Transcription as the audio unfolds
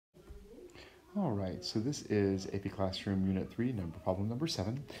All right, so this is AP Classroom Unit 3, problem number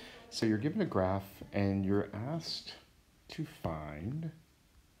 7. So you're given a graph and you're asked to find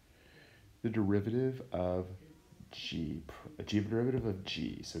the derivative of g, derivative of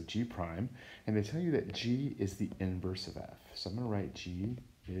g, so g prime, and they tell you that g is the inverse of f. So I'm going to write g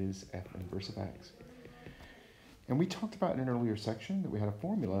is f inverse of x. And we talked about in an earlier section that we had a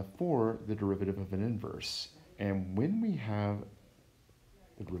formula for the derivative of an inverse. And when we have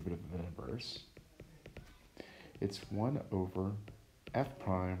the derivative of an inverse, it's 1 over f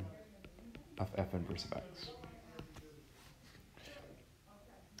prime of f inverse of x.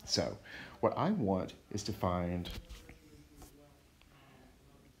 So what I want is to find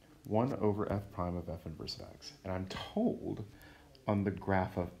 1 over f prime of f inverse of x. And I'm told on the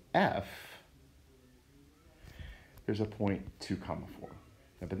graph of f, there's a point 2, 4.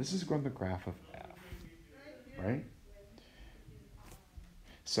 Now, but this is on the graph of f, right?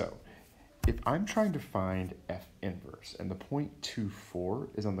 So if I'm trying to find f inverse and the point 2, 4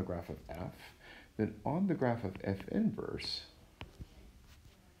 is on the graph of f, then on the graph of f inverse,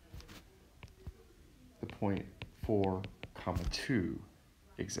 the point 4, 2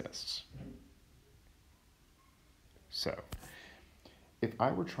 exists. So if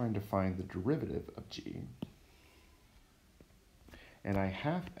I were trying to find the derivative of g, and I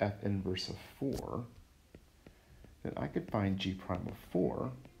have f inverse of 4, then I could find g prime of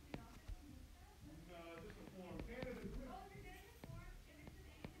 4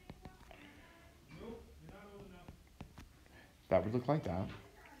 that would look like that.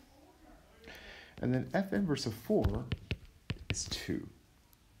 And then f inverse of 4 is 2.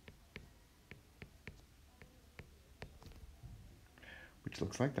 Which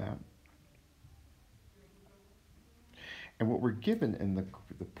looks like that. And what we're given in the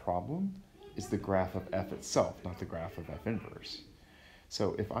problem is the graph of f itself, not the graph of f inverse.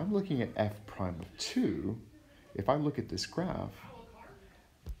 So if I'm looking at f prime of 2, if I look at this graph,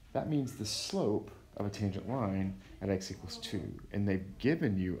 that means the slope of a tangent line at x equals 2. And they've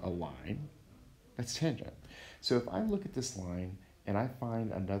given you a line that's tangent. So if I look at this line and I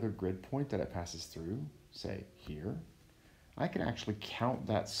find another grid point that it passes through, say here, I can actually count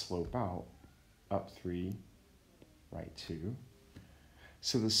that slope out, up 3, right 2.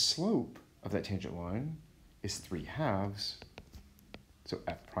 So the slope of that tangent line is 3/2. So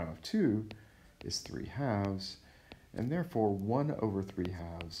f prime of 2 is 3/2, and therefore 1 over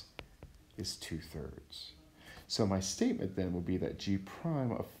 3/2 is 2/3. So my statement then will be that g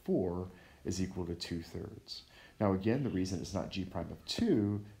prime of 4 is equal to 2/3. Now again, the reason it's not g prime of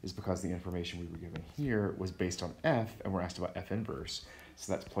 2 is because the information we were given here was based on f, and we're asked about f inverse.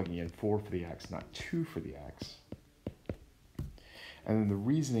 So that's plugging in 4 for the x, not 2 for the x. And then the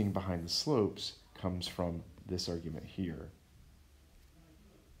reasoning behind the slopes comes from this argument here.